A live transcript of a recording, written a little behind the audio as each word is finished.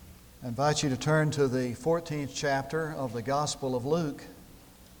I invite you to turn to the 14th chapter of the Gospel of Luke.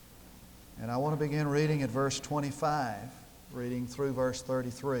 And I want to begin reading at verse 25, reading through verse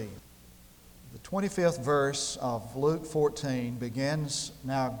 33. The 25th verse of Luke 14 begins,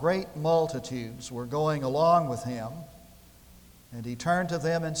 "Now great multitudes were going along with him, and he turned to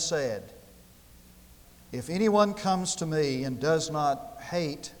them and said, If anyone comes to me and does not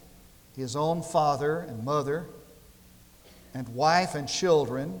hate his own father and mother, and wife and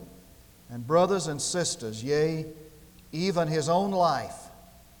children, and brothers and sisters, yea, even his own life,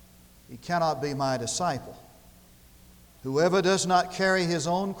 he cannot be my disciple. Whoever does not carry his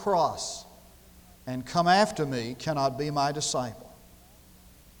own cross and come after me cannot be my disciple.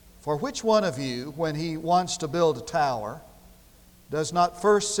 For which one of you, when he wants to build a tower, does not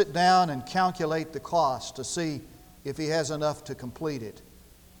first sit down and calculate the cost to see if he has enough to complete it?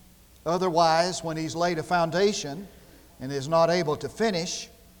 Otherwise, when he's laid a foundation and is not able to finish,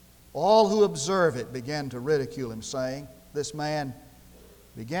 all who observe it began to ridicule him, saying, This man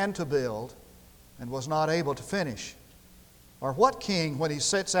began to build and was not able to finish. Or what king, when he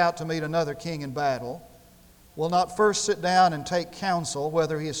sets out to meet another king in battle, will not first sit down and take counsel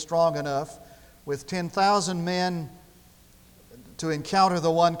whether he is strong enough with 10,000 men to encounter the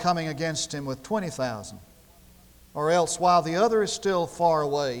one coming against him with 20,000? Or else, while the other is still far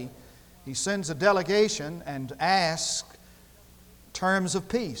away, he sends a delegation and asks terms of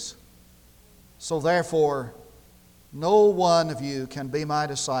peace. So therefore, no one of you can be my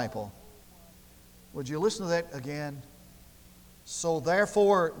disciple." Would you listen to that again? So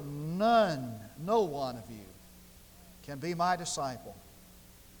therefore, no one of you can be my disciple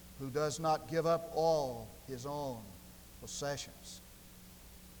who does not give up all his own possessions.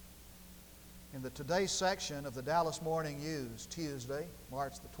 In the Today section of the Dallas Morning News, Tuesday,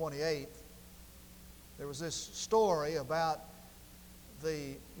 March the 28th, there was this story about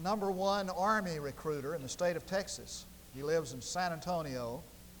the #1 Army recruiter in the state of Texas. He lives in San Antonio,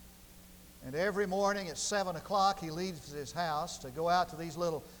 and every morning at 7 o'clock he leaves his house to go out to these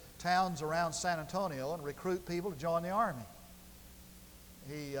little towns around San Antonio and recruit people to join the Army.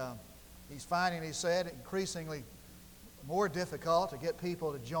 He's finding, he said, increasingly more difficult to get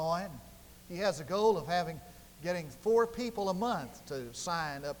people to join. He has a goal of getting 4 people a month to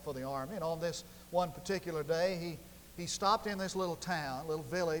sign up for the Army. And on this one particular day, he stopped in this little town, little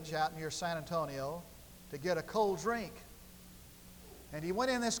village out near San Antonio to get a cold drink. And he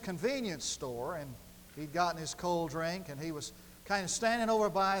went in this convenience store and he'd gotten his cold drink, and he was kind of standing over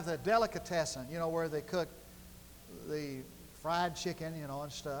by the delicatessen, where they cook the fried chicken,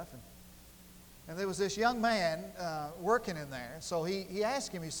 and stuff. And there was this young man working in there. So he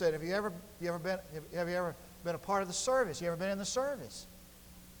asked him, he said, have you ever been a part of the service? You ever been in the service?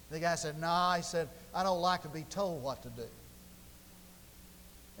 The guy said, "Nah," he said, "I don't like to be told what to do."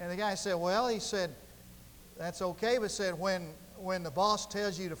 And the guy said, "Well," he said, "that's okay, but," said, when the boss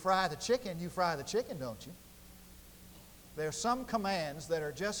tells you to fry the chicken, you fry the chicken, don't you? There are some commands that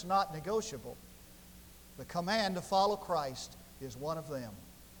are just not negotiable. The command to follow Christ is one of them.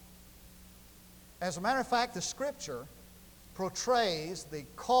 As a matter of fact, the Scripture portrays the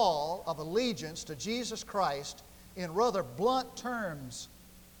call of allegiance to Jesus Christ in rather blunt terms.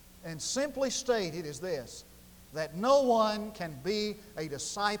 And simply stated is this, that no one can be a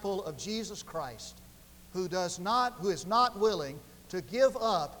disciple of Jesus Christ who is not willing to give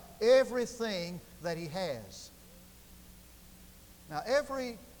up everything that he has. Now,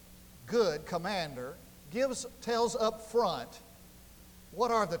 every good commander tells up front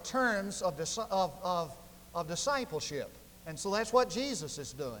what are the terms of discipleship. And so that's what Jesus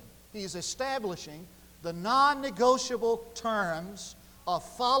is doing. He's establishing the non-negotiable terms of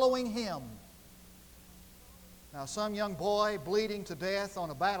following him. Now, some young boy bleeding to death on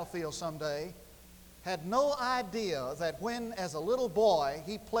a battlefield someday had no idea that when, as a little boy,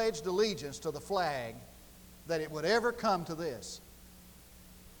 he pledged allegiance to the flag, that it would ever come to this.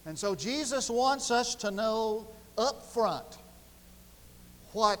 And so Jesus wants us to know up front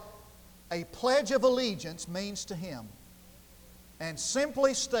what a pledge of allegiance means to him. And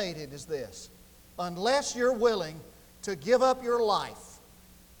simply stated is this: unless you're willing to give up your life,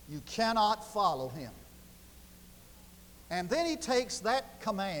 you cannot follow him. And then he takes that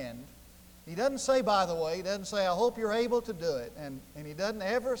command. He doesn't say, by the way, he doesn't say, "I hope you're able to do it." And he doesn't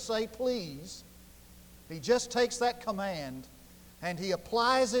ever say, "Please." He just takes that command and he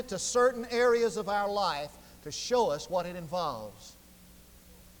applies it to certain areas of our life to show us what it involves.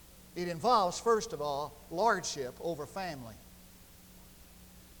 It involves, first of all, lordship over family.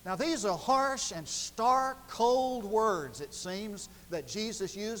 Now, these are harsh and stark, cold words, it seems, that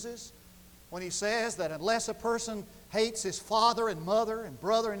Jesus uses when he says that unless a person hates his father and mother and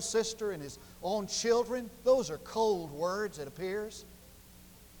brother and sister and his own children. Those are cold words, it appears.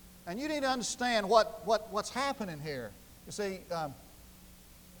 And you need to understand what's happening here. You see,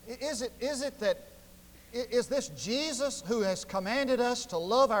 is this Jesus who has commanded us to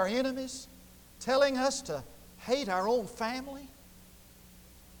love our enemies, telling us to hate our own family?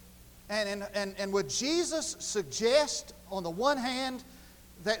 And would Jesus suggest, on the one hand,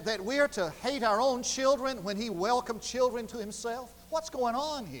 that we are to hate our own children when He welcomed children to Himself? What's going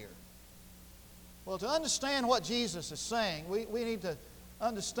on here? Well, to understand what Jesus is saying, we need to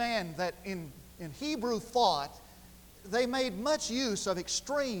understand that in Hebrew thought, they made much use of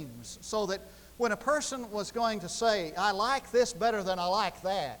extremes, so that when a person was going to say, I like this better than I like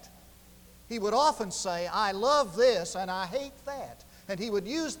that, he would often say, I love this and I hate that. And he would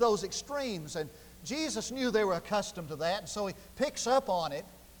use those extremes, and Jesus knew they were accustomed to that, and so He picks up on it,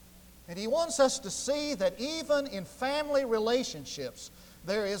 and He wants us to see that even in family relationships,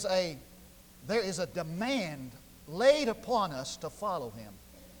 there is a demand laid upon us to follow Him.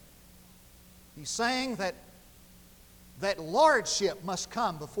 He's saying that lordship must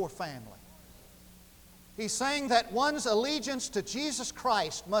come before family. He's saying that one's allegiance to Jesus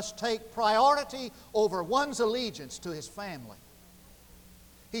Christ must take priority over one's allegiance to his family.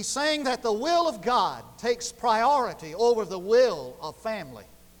 He's saying that the will of God takes priority over the will of family.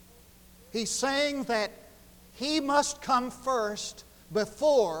 He's saying that He must come first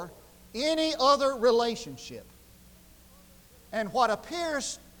before any other relationship. And what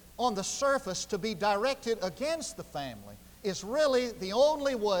appears on the surface to be directed against the family is really the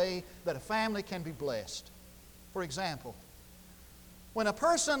only way that a family can be blessed. For example, when a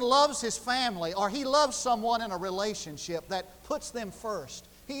person loves his family, or he loves someone in a relationship that puts them first,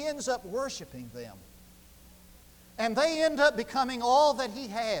 he ends up worshiping them. And they end up becoming all that he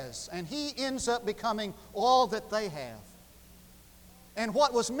has, and he ends up becoming all that they have. And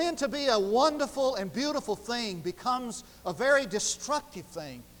what was meant to be a wonderful and beautiful thing becomes a very destructive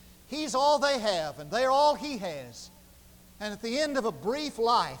thing. He's all they have, and they're all he has. And at the end of a brief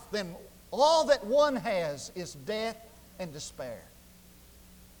life, then all that one has is death and despair.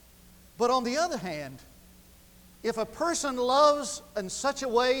 But on the other hand, if a person loves in such a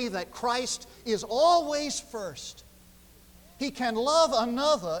way that Christ is always first, he can love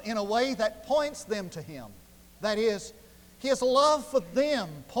another in a way that points them to Him. That is, his love for them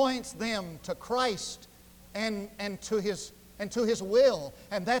points them to Christ and to His will,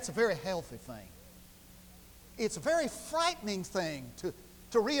 and that's a very healthy thing. It's a very frightening thing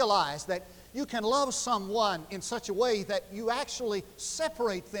to realize that you can love someone in such a way that you actually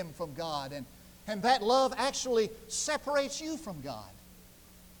separate them from God, and that love actually separates you from God.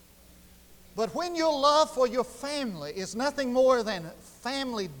 But when your love for your family is nothing more than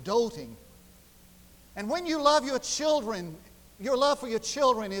family doting, and when you love your children, your love for your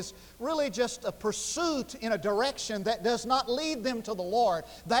children is really just a pursuit in a direction that does not lead them to the Lord,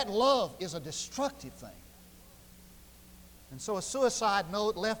 that love is a destructive thing. And so a suicide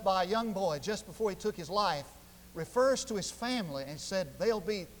note left by a young boy just before he took his life refers to his family and said, they'll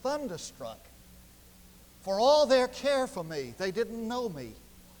be thunderstruck. For all their care for me, they didn't know me.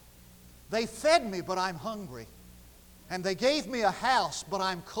 They fed me, but I'm hungry. And they gave me a house, but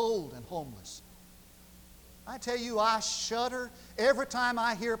I'm cold and homeless. I tell you, I shudder every time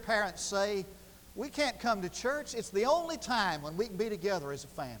I hear parents say, we can't come to church. It's the only time when we can be together as a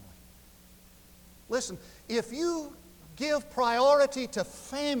family. Listen, if you give priority to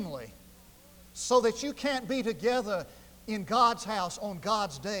family so that you can't be together in God's house on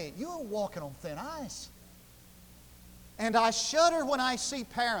God's day, you're walking on thin ice. And I shudder when I see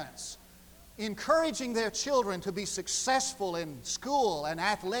parents encouraging their children to be successful in school and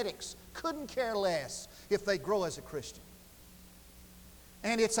athletics, couldn't care less if they grow as a Christian.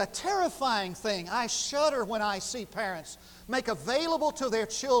 And it's a terrifying thing. I shudder when I see parents make available to their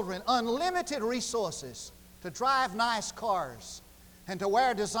children unlimited resources to drive nice cars and to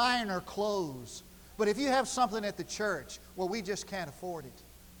wear designer clothes. But if you have something at the church, well, we just can't afford it.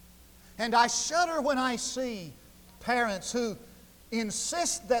 And I shudder when I see parents who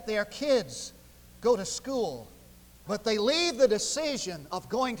insist that their kids go to school, but they leave the decision of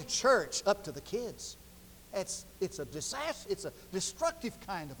going to church up to the kids. It's a disaster. It's a destructive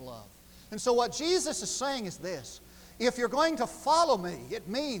kind of love. And so what Jesus is saying is this: if you're going to follow me, it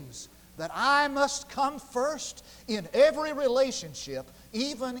means that I must come first in every relationship,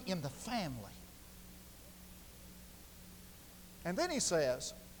 even in the family. And then he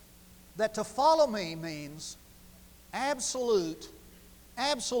says that to follow me means absolute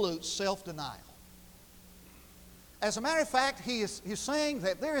self-denial. As a matter of fact, he's saying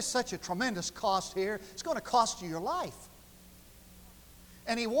that there is such a tremendous cost here, it's going to cost you your life.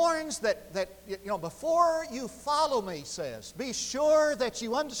 And he warns that before you follow me, he says, be sure that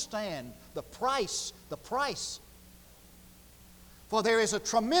you understand the price. For there is a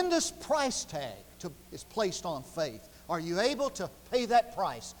tremendous price tag is placed on faith. Are you able to pay that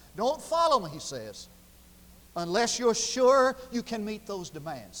price? Don't follow me, he says, unless you're sure you can meet those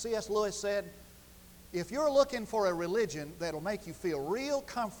demands. C.S. Lewis said, if you're looking for a religion that'll make you feel real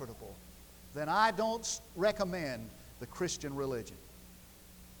comfortable, then I don't recommend the Christian religion.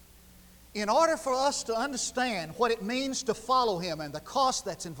 In order for us to understand what it means to follow Him and the cost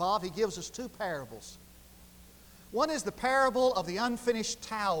that's involved, He gives us two parables. One is the parable of the unfinished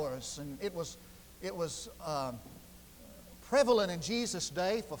towers, and it was prevalent in Jesus'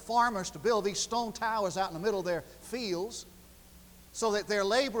 day for farmers to build these stone towers out in the middle of their fields so that their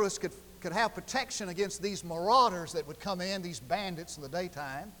laborers could have protection against these marauders that would come in, these bandits in the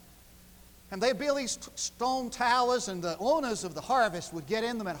daytime. And they'd build these stone towers, and the owners of the harvest would get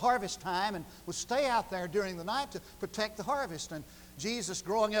in them at harvest time and would stay out there during the night to protect the harvest. And Jesus,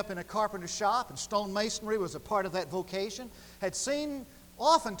 growing up in a carpenter's shop, and stone masonry was a part of that vocation, had seen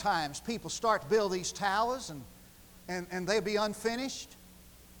oftentimes people start to build these towers and they'd be unfinished.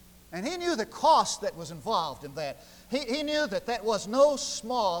 And he knew the cost that was involved in that. He knew that that was no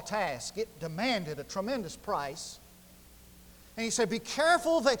small task. It demanded a tremendous price. And he said, be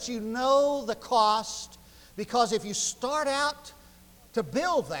careful that you know the cost, because if you start out to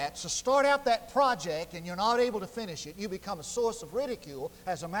build that, so start out that project and you're not able to finish it, you become a source of ridicule.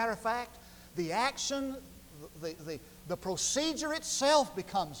 As a matter of fact, the action, the procedure itself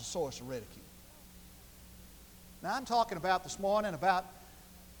becomes a source of ridicule. Now I'm talking about this morning about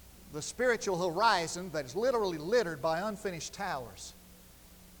the spiritual horizon that is literally littered by unfinished towers.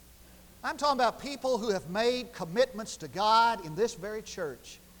 I'm talking about people who have made commitments to God in this very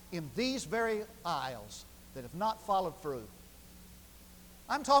church, in these very aisles, that have not followed through.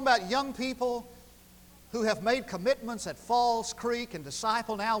 I'm talking about young people who have made commitments at Falls Creek and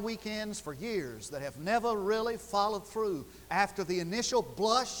Disciple Now weekends for years that have never really followed through after the initial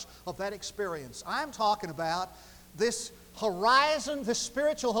blush of that experience. I'm talking about this horizon, this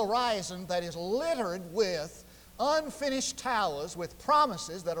spiritual horizon that is littered with unfinished towers with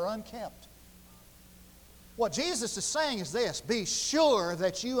promises that are unkept. What Jesus is saying is this: be sure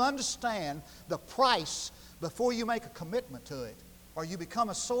that you understand the price before you make a commitment to it, or you become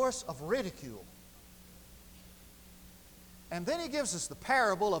a source of ridicule. And then he gives us the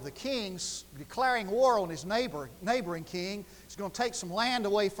parable of the king declaring war on his neighboring king. He's going to take some land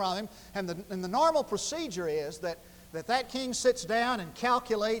away from him. And the normal procedure is that king sits down and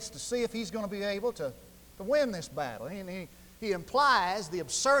calculates to see if he's going to be able to win this battle. He implies the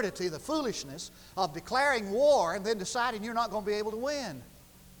absurdity, the foolishness of declaring war and then deciding you're not going to be able to win.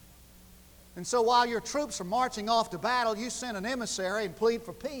 And so while your troops are marching off to battle, you send an emissary and plead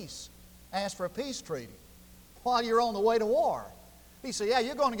for peace, ask for a peace treaty while you're on the way to war. He said, yeah,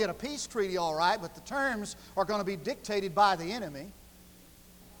 you're going to get a peace treaty all right, but the terms are going to be dictated by the enemy.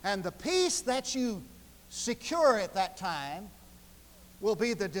 And the peace that you secure at that time will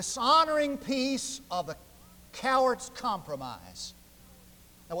be the dishonoring peace of the coward's compromise.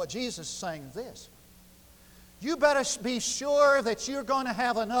 Now what Jesus is saying is this: you better be sure that you're going to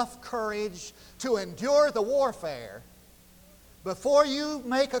have enough courage to endure the warfare before you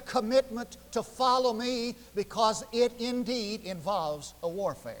make a commitment to follow me, because it indeed involves a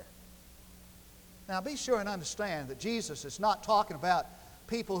warfare. Now be sure and understand that Jesus is not talking about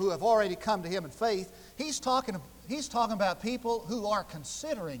people who have already come to Him in faith. He's talking about people who are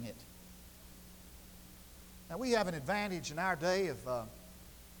considering it. Now we have an advantage in our day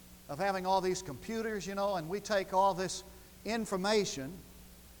of having all these computers, and we take all this information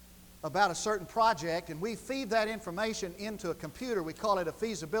about a certain project and we feed that information into a computer. We call it a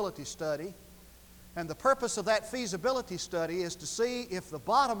feasibility study. And the purpose of that feasibility study is to see if the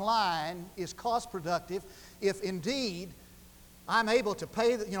bottom line is cost productive, if indeed I'm able to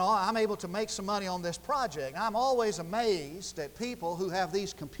pay, I'm able to make some money on this project. I'm always amazed at people who have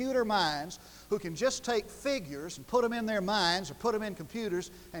these computer minds, who can just take figures and put them in their minds or put them in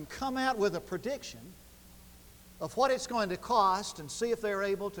computers and come out with a prediction of what it's going to cost and see if they're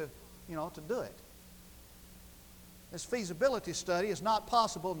able to do it. This feasibility study is not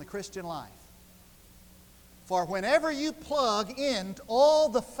possible in the Christian life. For whenever you plug in all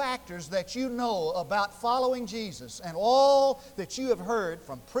the factors that you know about following Jesus and all that you have heard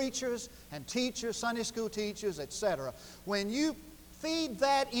from preachers and teachers, Sunday school teachers, etc., when you feed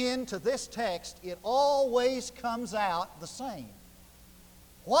that into this text, it always comes out the same.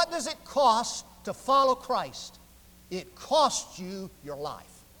 What does it cost to follow Christ? It cost you your life.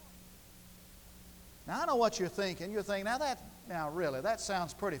 Now, I know what you're thinking. You're thinking, now really, that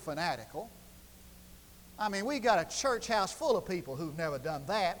sounds pretty fanatical. I mean, we got a church house full of people who've never done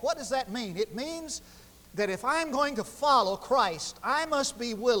that. What does that mean? It means that if I'm going to follow Christ, I must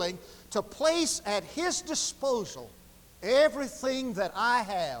be willing to place at His disposal everything that I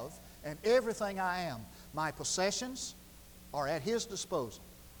have and everything I am. My possessions are at His disposal.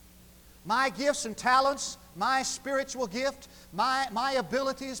 My gifts and talents, my spiritual gift, my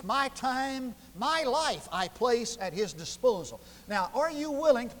abilities, my time, my life, I place at His disposal. Now, are you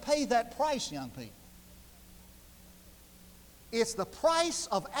willing to pay that price, young people? It's the price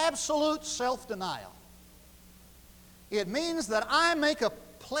of absolute self-denial. It means that I make a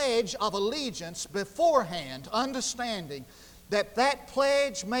pledge of allegiance beforehand, understanding that that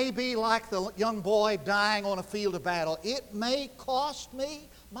pledge may be like the young boy dying on a field of battle. It may cost me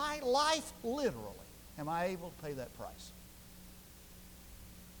my life literally. Am I able to pay that price?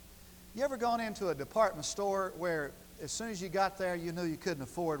 You ever gone into a department store where as soon as you got there you knew you couldn't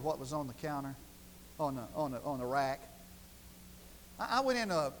afford what was on the counter, on the rack? I went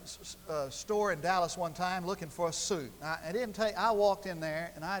into a store in Dallas one time looking for a suit. I walked in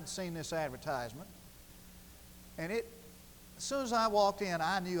there and I'd seen this advertisement. And as soon as I walked in,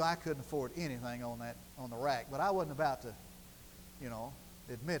 I knew I couldn't afford anything on the rack. But I wasn't about to,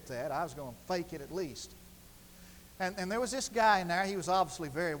 admit that. I was going to fake it at least. And there was this guy in there. He was obviously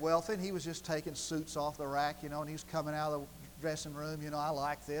very wealthy, and he was just taking suits off the rack, and he was coming out of the dressing room. I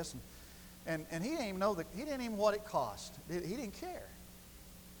like this. And he didn't even know he didn't even what it cost. He didn't care.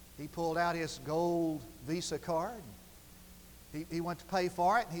 He pulled out his gold Visa card. He went to pay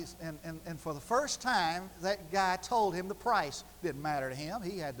for it, and for the first time, that guy told him the price. Didn't matter to him.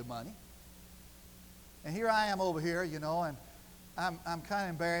 He had the money. And here I am over here, and I'm kind of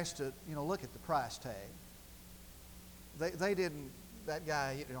embarrassed to, look at the price tag. They didn't. That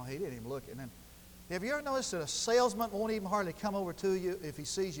guy, he didn't even look at it. And have you ever noticed that a salesman won't even hardly come over to you if he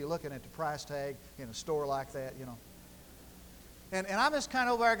sees you looking at the price tag in a store like that, And I'm just kind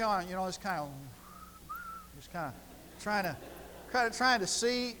of over there going, just kind of trying to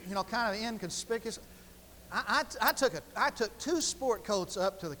see, kind of inconspicuous. I took 2 sport coats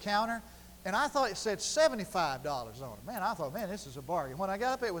up to the counter, and I thought it said $75 on it. Man, I thought, this is a bargain. When I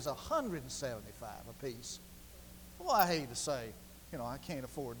got up, it was $175 a piece. Well, I hate to say, I can't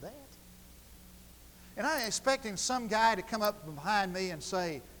afford that. And I'm expecting some guy to come up behind me and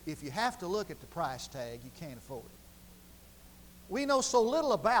say, if you have to look at the price tag, you can't afford it. We know so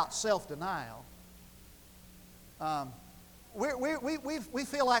little about self-denial. We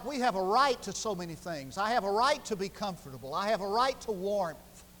feel like we have a right to so many things. I have a right to be comfortable. I have a right to warmth.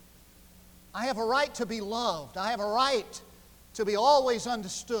 I have a right to be loved. I have a right to be always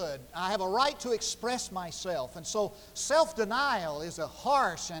understood. I have a right to express myself. And so self-denial is a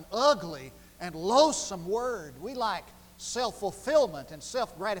harsh and ugly and loathsome word. We like self-fulfillment and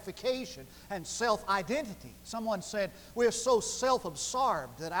self-gratification and self-identity. Someone said, we're so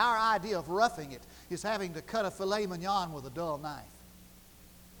self-absorbed that our idea of roughing it is having to cut a filet mignon with a dull knife.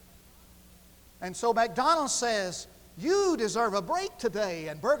 And so McDonald's says, you deserve a break today.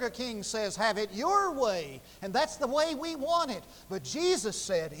 And Burger King says, have it your way. And that's the way we want it. But Jesus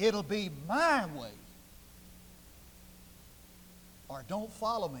said, it'll be my way. Or don't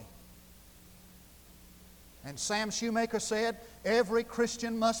follow me. And Sam Shoemaker said, every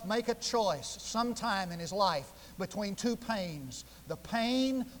Christian must make a choice sometime in his life between 2 pains, the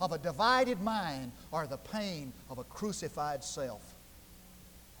pain of a divided mind or the pain of a crucified self.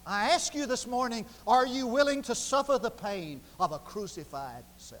 I ask you this morning, are you willing to suffer the pain of a crucified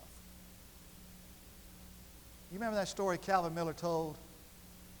self? You remember that story Calvin Miller told?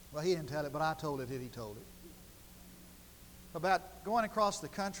 Well, he didn't tell it, but I told it and he told it. About going across the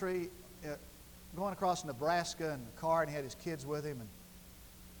country, going across Nebraska in the car, and he had his kids with him,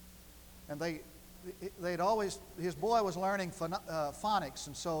 and they'd always, his boy was learning phonics,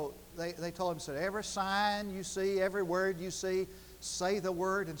 and so they told him, said, every sign you see, every word you see, say the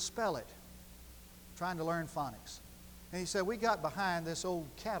word and spell it. Trying to learn phonics. And he said, we got behind this old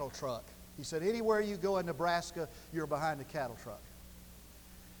cattle truck. He said, anywhere you go in Nebraska, you're behind a cattle truck.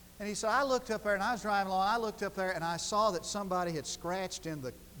 And he said, I looked up there, and I was driving along, I looked up there, and I saw that somebody had scratched in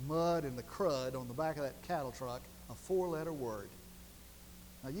the mud and the crud on the back of that cattle truck a 4-letter word.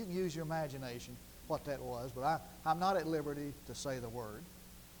 Now, you can use your imagination what that was, but I'm not at liberty to say the word.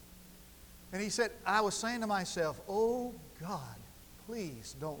 And he said, I was saying to myself, oh, God,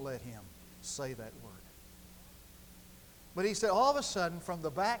 please don't let him say that word. But he said, all of a sudden, from the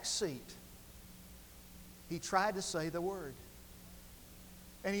back seat, he tried to say the word.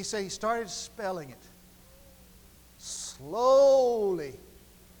 And he said he started spelling it. slowly,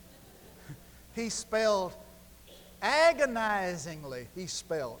 he spelled, agonizingly, he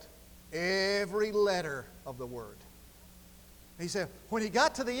spelled every letter of the word. He said, when he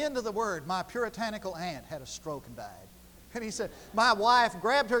got to the end of the word, my puritanical aunt had a stroke and died. And he said, my wife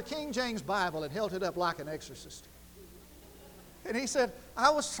grabbed her King James Bible and held it up like an exorcist. And he said, I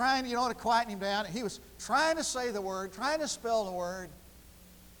was trying, to quieten him down. He was trying to say the word, trying to spell the word.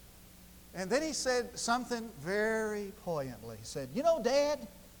 And then he said something very poignantly. He said, Dad,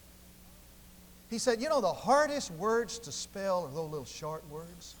 he said, the hardest words to spell are those little short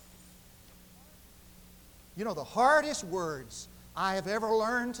words. The hardest words I have ever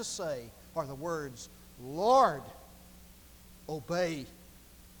learned to say are the words, Lord, obey,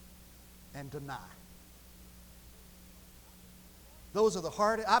 and deny. Those are the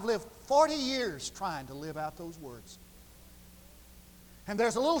hardest. I've lived 40 years trying to live out those words. And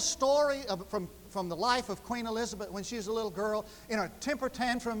there's a little story from the life of Queen Elizabeth when she was a little girl. In a temper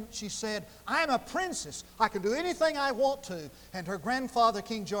tantrum, she said, I'm a princess. I can do anything I want to. And her grandfather,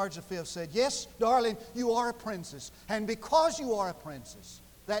 King George V, said, yes, darling, you are a princess. And because you are a princess,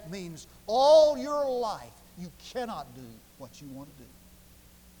 that means all your life you cannot do what you want to do.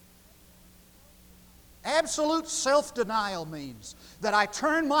 Absolute self-denial means that I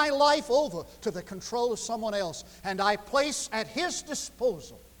turn my life over to the control of someone else and I place at his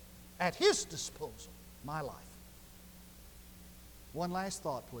disposal, my life. One last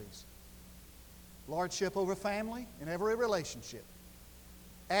thought, please. Lordship over family in every relationship.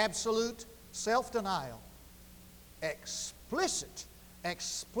 Absolute self-denial. Explicit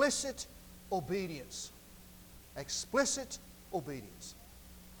obedience. Explicit obedience.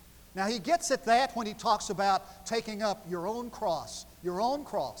 Now he gets at that when he talks about taking up your own cross. Your own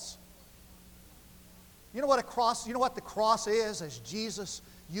cross. You know what the cross is, as Jesus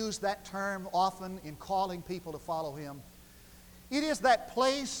used that term often in calling people to follow Him? It is that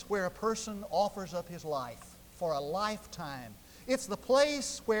place where a person offers up his life for a lifetime. It's the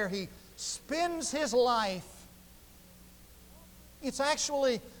place where he spends his life. It's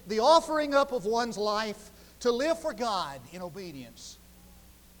actually the offering up of one's life to live for God in obedience.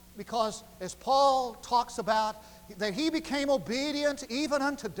 Because as Paul talks about, that he became obedient even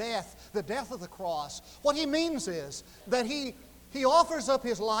unto death, the death of the cross. What he means is that he offers up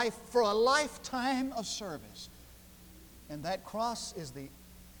his life for a lifetime of service. And that cross is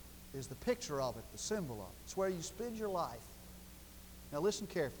the picture of it, the symbol of it. It's where you spend your life. Now listen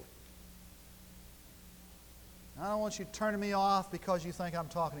carefully. I don't want you turning me off because you think I'm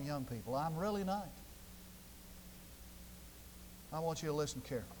talking to young people. I'm really not. I want you to listen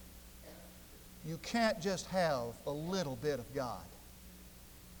carefully. You can't just have a little bit of God.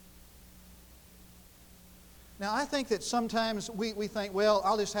 Now, I think that sometimes we think, well,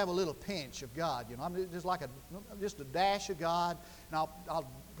 I'll just have a little pinch of God. I'm just a dash of God, and I'll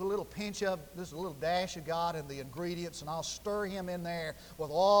put a little pinch of, just a little dash of God in the ingredients, and I'll stir Him in there with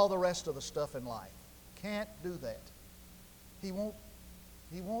all the rest of the stuff in life. Can't do that. He won't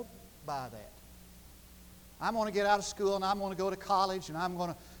buy that. I'm going to get out of school, and I'm going to go to college, and I'm going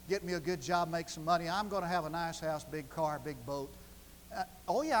to get me a good job, make some money. I'm going to have a nice house, big car, big boat.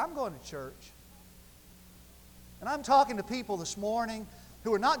 Oh yeah, I'm going to church. And I'm talking to people this morning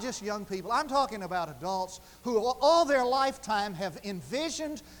who are not just young people. I'm talking about adults who all their lifetime have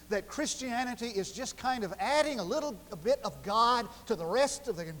envisioned that Christianity is just kind of adding a bit of God to the rest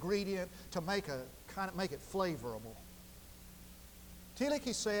of the ingredient to make it flavorable.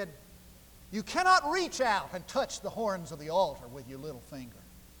 Tillich said, you cannot reach out and touch the horns of the altar with your little finger.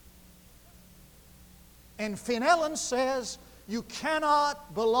 And Fenelon says, you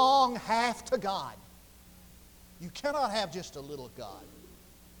cannot belong half to God. You cannot have just a little God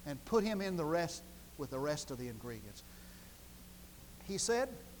and put Him in the rest with the rest of the ingredients. He said,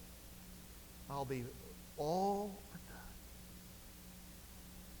 I'll be all or none.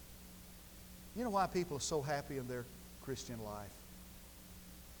 You know why people are so happy in their Christian life?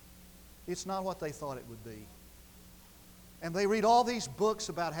 It's not what they thought it would be. And they read all these books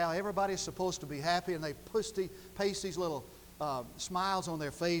about how everybody's supposed to be happy, and they paste these little smiles on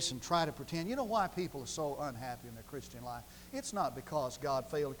their face and try to pretend. You know why people are so unhappy in their Christian life? It's not because God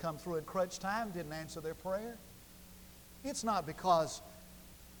failed to come through in crunch time, didn't answer their prayer. It's not because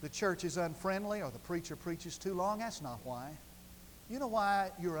the church is unfriendly or the preacher preaches too long. That's not why. You know why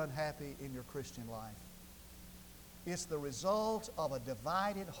you're unhappy in your Christian life? It's the result of a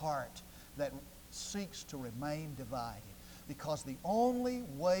divided heart that seeks to remain divided. Because the only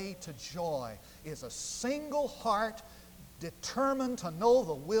way to joy is a single heart determined to know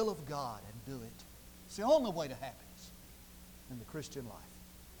the will of God and do it. It's the only way to happiness in the Christian life.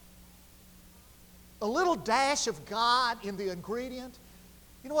 a little dash of God in the ingredient,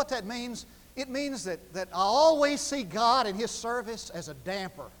 you know what that means? It means that I always see God and His service as a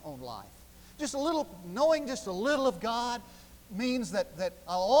damper on life. Just a little, knowing just a little of God means that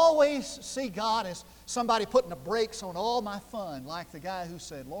I'll always see God as somebody putting the brakes on all my fun, like the guy who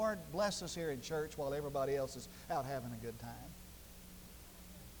said, Lord, bless us here in church while everybody else is out having a good time.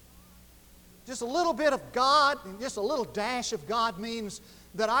 Just a little bit of God and just a little dash of God means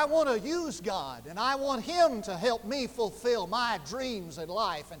that I want to use God and I want Him to help me fulfill my dreams in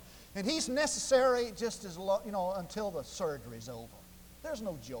life. And He's necessary just as long, until the surgery's over. There's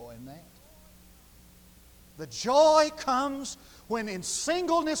no joy in that. The joy comes when in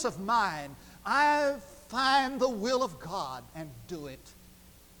singleness of mind I find the will of God and do it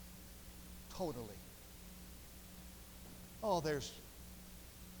totally. Oh, there's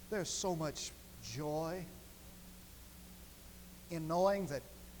so much joy in knowing that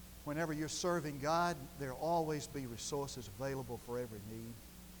whenever you're serving God, there'll always be resources available for every need.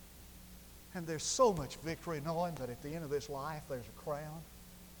 And there's so much victory knowing that at the end of this life there's a crown.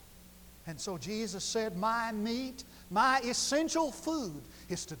 And so Jesus said, my meat, my essential food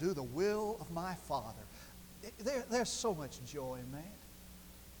is to do the will of my Father. There's so much joy in that.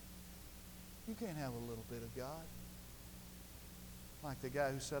 You can't have a little bit of God. Like the guy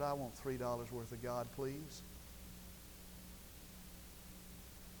who said, I want $3 worth of God, please.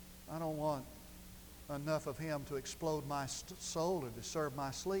 I don't want enough of Him to explode my soul or disturb my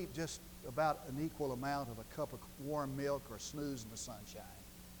sleep, just about an equal amount of a cup of warm milk or a snooze in the sunshine.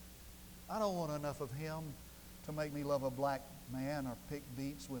 I don't want enough of Him to make me love a black man or pick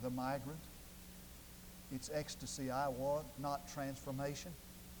beets with a migrant. It's ecstasy I want, not transformation.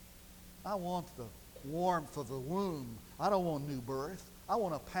 I want the warmth of the womb. I don't want new birth. I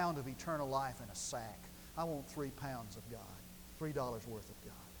want a pound of eternal life in a sack. I want 3 pounds of God, $3 worth of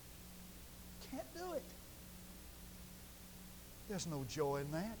God. Can't do it. There's no joy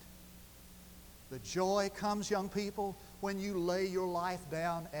in that. The joy comes, young people, when you lay your life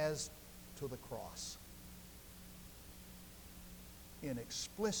down as to the cross in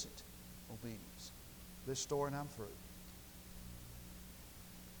explicit obedience. This story and I'm through.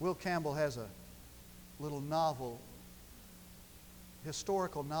 Will Campbell has a little novel,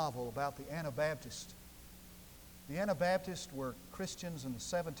 historical novel about the Anabaptists. The Anabaptists were Christians in the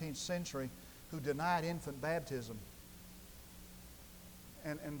 17th century who denied infant baptism.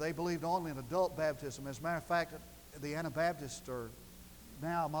 And they believed only in adult baptism. As a matter of fact, the Anabaptists are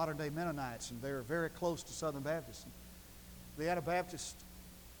now modern-day Mennonites, and they're very close to Southern Baptists. The Anabaptists,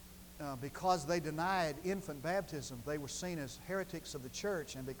 because they denied infant baptism, they were seen as heretics of the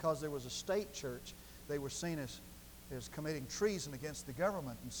church, and because there was a state church, they were seen as committing treason against the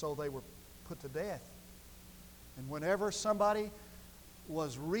government, and so they were put to death. And whenever somebody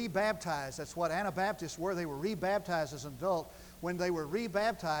was rebaptized, that's what Anabaptists were, they were rebaptized as an adult. When they were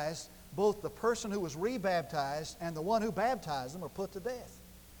rebaptized, both the person who was rebaptized and the one who baptized them were put to death.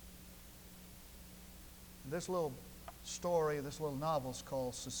 And this little story, this little novel is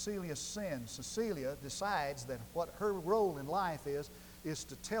called Cecilia's Sin. Cecilia decides that what her role in life is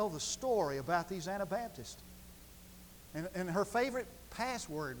to tell the story about these Anabaptists. And her favorite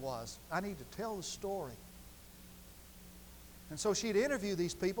password was, I need to tell the story. And so she'd interview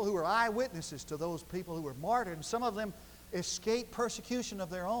these people who were eyewitnesses to those people who were martyred, and some of them escaped persecution of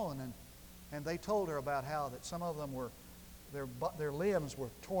their own. And they told her about how that some of them were, their limbs were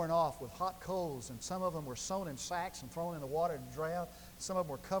torn off with hot coals, and some of them were sewn in sacks and thrown in the water to drown. Some of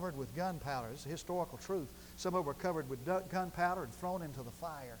them were covered with gunpowder. This is historical truth. Some of them were covered with gunpowder and thrown into the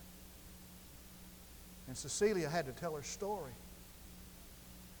fire. And Cecilia had to tell her story.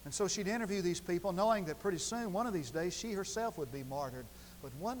 And so she'd interview these people, knowing that pretty soon, one of these days, she herself would be martyred.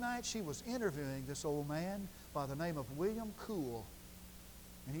 But one night she was interviewing this old man by the name of William Cool.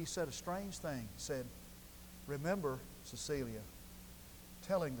 And he said a strange thing. He said, remember, Cecilia,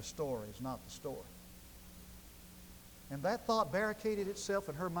 telling the story is not the story. And that thought barricaded itself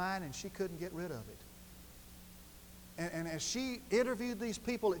in her mind, and she couldn't get rid of it. And as she interviewed these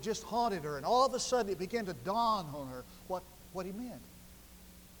people, it just haunted her. And all of a sudden, it began to dawn on her what he meant.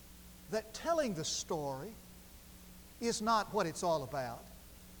 That telling the story is not what it's all about.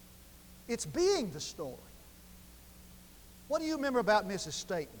 It's being the story. What do you remember about Mrs.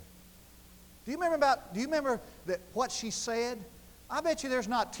 Staten? Do you remember that what she said? I bet you there's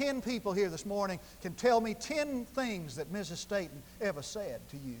not 10 people here this morning can tell me 10 things that Mrs. Staten ever said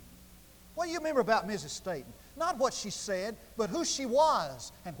to you. What do you remember about Mrs. Staten? Not what she said, but who she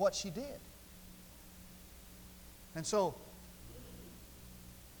was and what she did. And so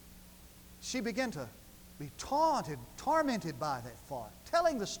she began to be tormented by that thought.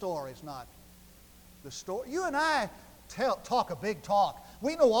 Telling the story is not the story. You and I talk a big talk.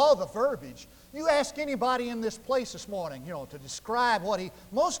 We know all the verbiage. You ask anybody in this place this morning, to describe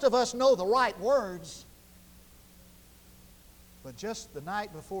most of us know the right words. But just the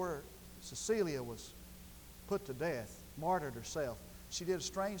night before Cecilia was put to death, martyred herself, she did a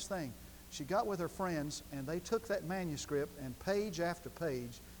strange thing. She got with her friends, and they took that manuscript, and page after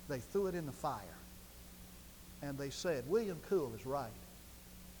page, they threw it in the fire. And they said, William Cool is right.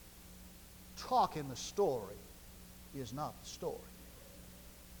 Talking the story is not the story.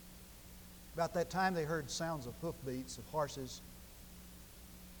 About that time, they heard sounds of hoofbeats of horses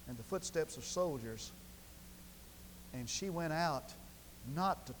and the footsteps of soldiers. And she went out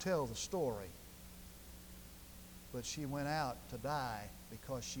not to tell the story, but she went out to die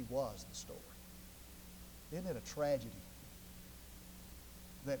because she was the story. Isn't it a tragedy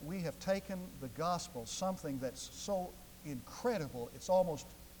that we have taken the gospel, something that's so incredible, it's almost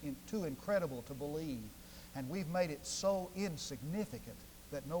too incredible to believe, and we've made it so insignificant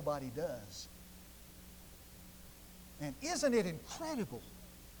that nobody does. And isn't it incredible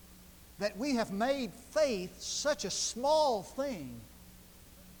that we have made faith such a small thing,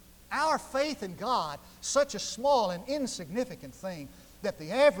 our faith in God such a small and insignificant thing, that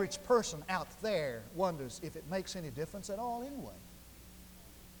the average person out there wonders if it makes any difference at all anyway.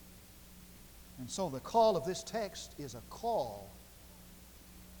 And so the call of this text is a call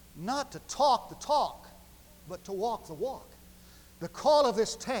not to talk the talk, but to walk the walk. The call of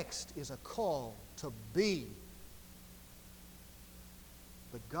this text is a call to be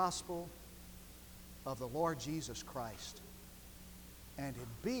the gospel of the Lord Jesus Christ. And in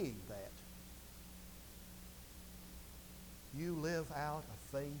being that, you live out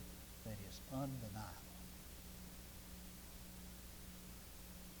a faith that is undeniable.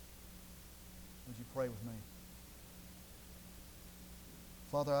 Would you pray with me?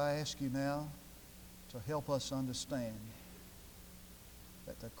 Father, I ask you now to help us understand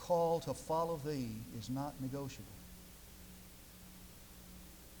that the call to follow Thee is not negotiable.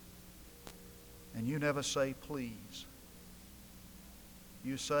 And you never say, please.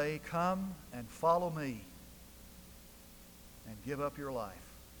 You say, come and follow me and give up your life.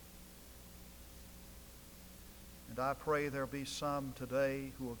 And I pray there'll be some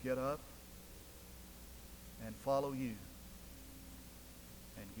today who will get up and follow you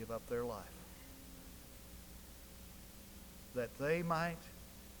and give up their life, that they might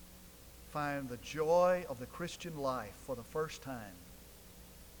find the joy of the Christian life for the first time,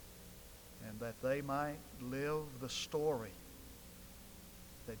 and that they might live the story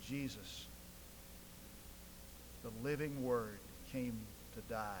that Jesus, the living Word, came to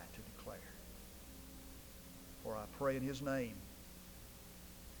die to declare. For I pray in His name,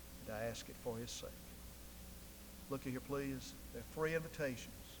 and I ask it for His sake. Look here, please. There are 3 invitations.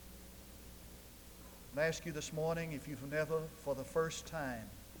 I ask you this morning, if you've never, for the first time,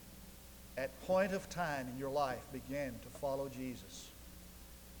 at point of time in your life, began to follow Jesus,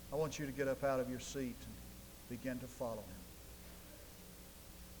 I want you to get up out of your seat and begin to follow Him.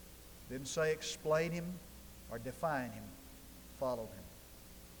 Didn't say explain Him or define Him. Follow Him.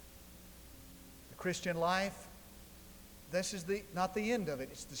 The Christian life, this is not the end of it.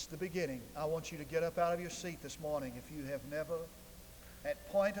 It's just the beginning. I want you to get up out of your seat this morning if you have never, at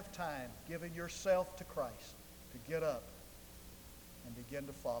point of time, given yourself to Christ, to get up and begin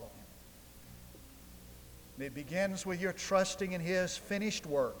to follow Him. And it begins with your trusting in His finished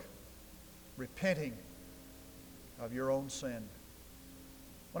work, repenting of your own sin.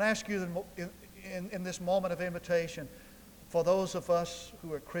 I want to ask you in this moment of invitation, for those of us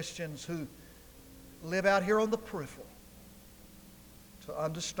who are Christians who live out here on the periphery, to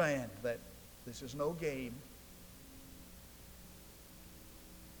understand that this is no game,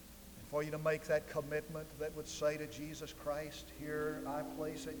 and for you to make that commitment that would say to Jesus Christ, here I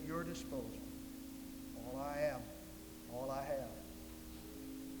place at your disposal all I am, all I have.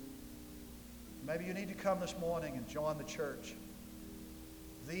 Maybe you need to come this morning and join the church.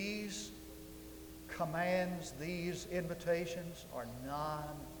 These commands, these invitations are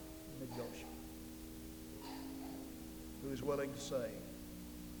non-negotiable. Who is willing to say,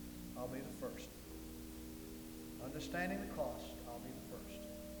 I'll be the first. Understanding the cost, I'll be the first.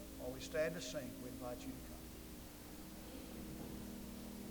 While we stand to sing, we invite you to come.